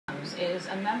is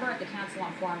a member at the Council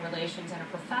on Foreign Relations and a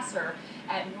professor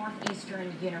at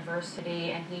Northeastern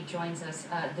University, and he joins us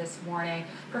this morning.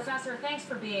 Professor, thanks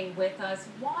for being with us.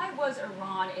 Why was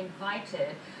Iran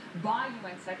invited by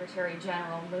UN Secretary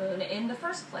General Moon in the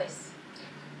first place?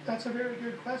 That's a very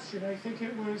good question. I think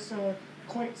it was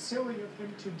quite silly of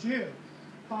him to do.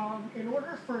 In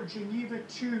order for Geneva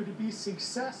II to be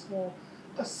successful,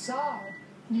 Assad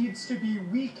needs to be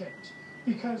weakened,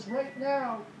 because right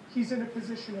now he's in a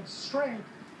position of strength,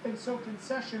 and so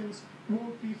concessions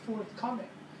won't be forthcoming.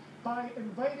 By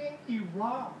inviting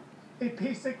Iran, it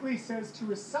basically says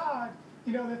to Assad,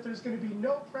 that there's going to be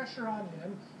no pressure on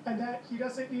him and that he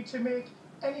doesn't need to make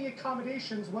any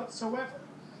accommodations whatsoever.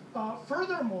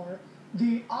 Furthermore,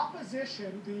 the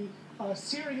opposition, the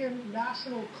Syrian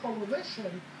National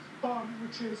Coalition,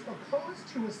 which is opposed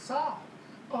to Assad,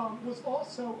 was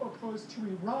also opposed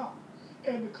to Iran.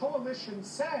 And the coalition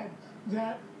said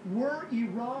that were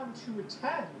Iran to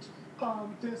attend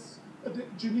the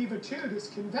Geneva II, this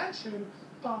convention,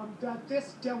 that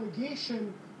this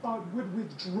delegation would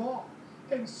withdraw.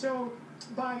 And so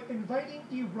by inviting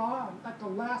Iran at the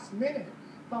last minute,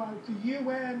 the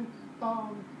UN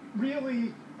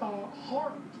really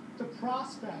harmed the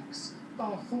prospects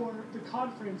for the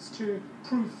conference to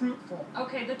prove fruitful.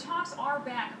 Okay, the talks are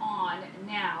back on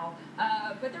now,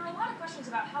 but there are a lot of questions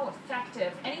about how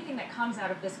effective anything that comes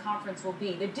out of this conference will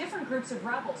be. The different groups of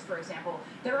rebels, for example,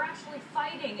 that are actually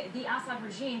fighting the Assad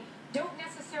regime don't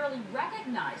necessarily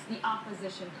recognize the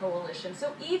opposition coalition.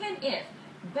 So even if,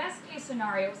 best case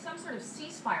scenario, some sort of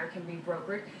ceasefire can be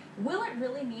brokered, will it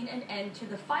really mean an end to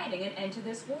the fighting, an end to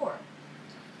this war?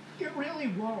 It really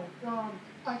won't.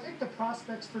 I think the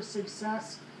prospects for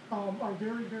success are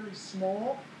very, very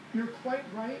small. You're quite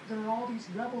right. There are all these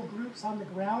rebel groups on the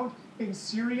ground in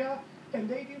Syria, and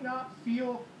they do not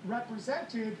feel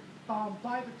represented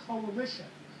by the coalition.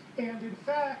 And in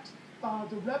fact,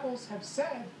 the rebels have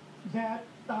said that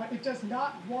it does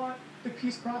not want the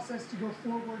peace process to go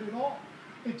forward at all.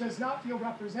 It does not feel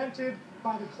represented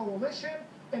by the coalition,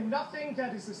 and nothing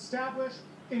that is established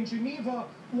in Geneva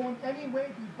will in any way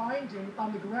be binding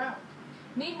on the ground.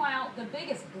 Meanwhile, the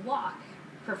biggest bloc,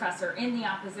 Professor, in the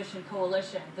opposition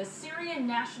coalition, the Syrian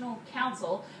National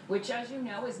Council, which, as you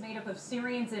know, is made up of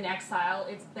Syrians in exile,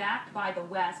 it's backed by the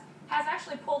West, has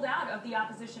actually pulled out of the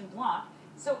opposition bloc.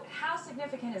 So how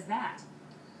significant is that?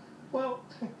 Well,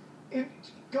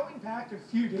 going back a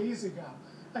few days ago,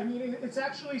 I mean, it's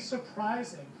actually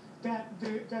surprising that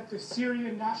the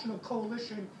Syrian National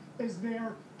Coalition is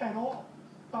there at all.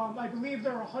 I believe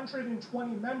there are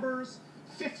 120 members.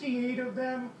 58 of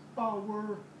them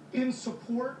were in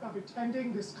support of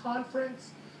attending this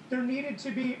conference. There needed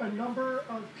to be a number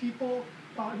of people,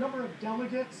 a number of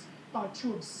delegates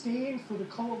to abstain for the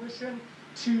coalition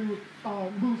to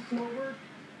move forward.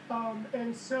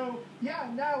 And so,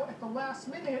 yeah, now at the last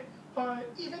minute,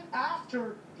 even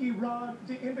after Iran,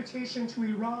 the invitation to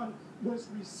Iran was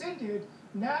rescinded,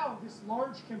 now this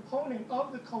large component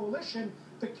of the coalition,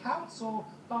 the council,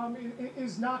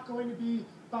 is not going to be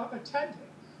attending.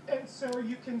 And so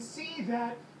you can see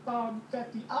that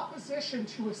that the opposition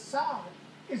to Assad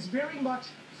is very much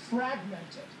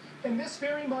fragmented. And this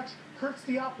very much hurts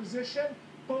the opposition,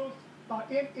 both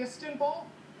in Istanbul,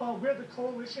 where the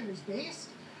coalition is based,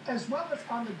 as well as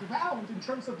on the ground in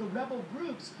terms of the rebel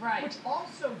groups, right, which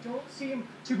also don't seem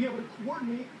to be able to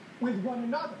coordinate with one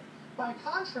another. By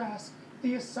contrast,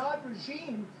 the Assad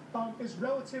regime is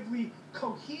relatively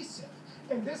cohesive,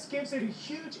 and this gives it a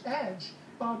huge edge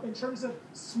in terms of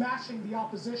smashing the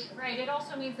opposition. Right. It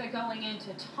also means that going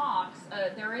into talks,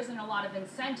 there isn't a lot of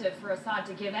incentive for Assad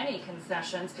to give any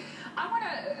concessions. I want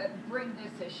to bring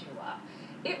this issue up.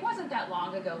 It wasn't that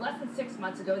long ago, less than 6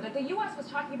 months ago, that the U.S. was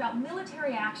talking about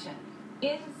military action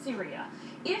in Syria.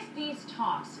 If these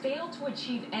talks fail to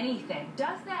achieve anything,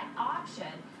 does that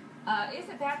option, is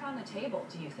it back on the table,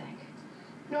 do you think?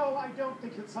 No, I don't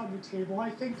think it's on the table.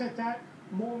 I think that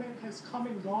moment has come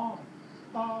and gone.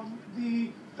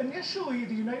 Initially,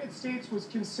 the United States was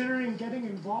considering getting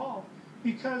involved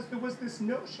because there was this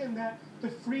notion that the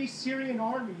Free Syrian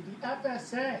Army, the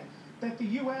FSA, that the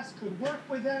U.S. could work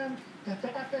with them, that the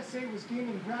FSA was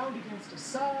gaining ground against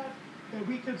Assad, that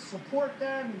we could support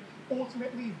them and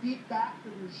ultimately beat back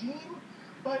the regime.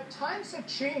 But times have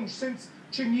changed since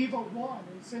Geneva I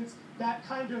and since that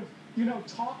kind of,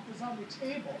 talk was on the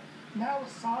table. Now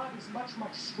Assad is much,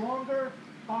 much stronger.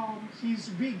 He's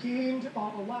regained a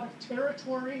lot of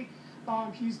territory.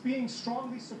 He's being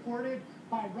strongly supported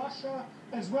by Russia,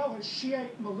 as well as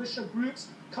Shiite militia groups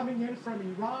coming in from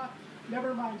Iraq,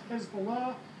 never mind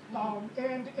Hezbollah.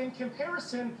 And in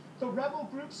comparison, the rebel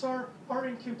groups are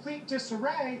in complete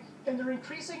disarray, and they're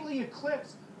increasingly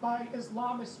eclipsed by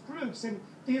Islamist groups. And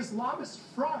the Islamist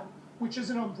Front, which is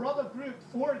an umbrella group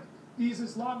for these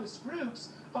Islamist groups,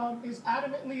 is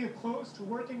adamantly opposed to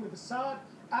working with Assad,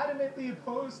 adamantly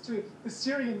opposed to the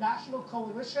Syrian National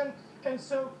Coalition. And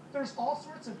so there's all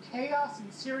sorts of chaos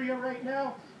in Syria right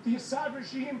now. The Assad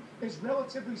regime is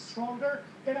relatively stronger,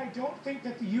 and I don't think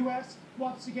that the U.S.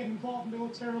 wants to get involved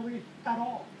militarily at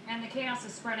all. And the chaos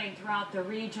is spreading throughout the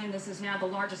region. This is now the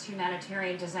largest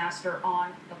humanitarian disaster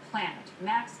on the planet.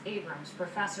 Max Abrahms,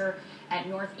 professor at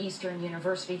Northeastern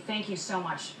University, thank you so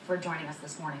much for joining us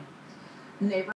this morning.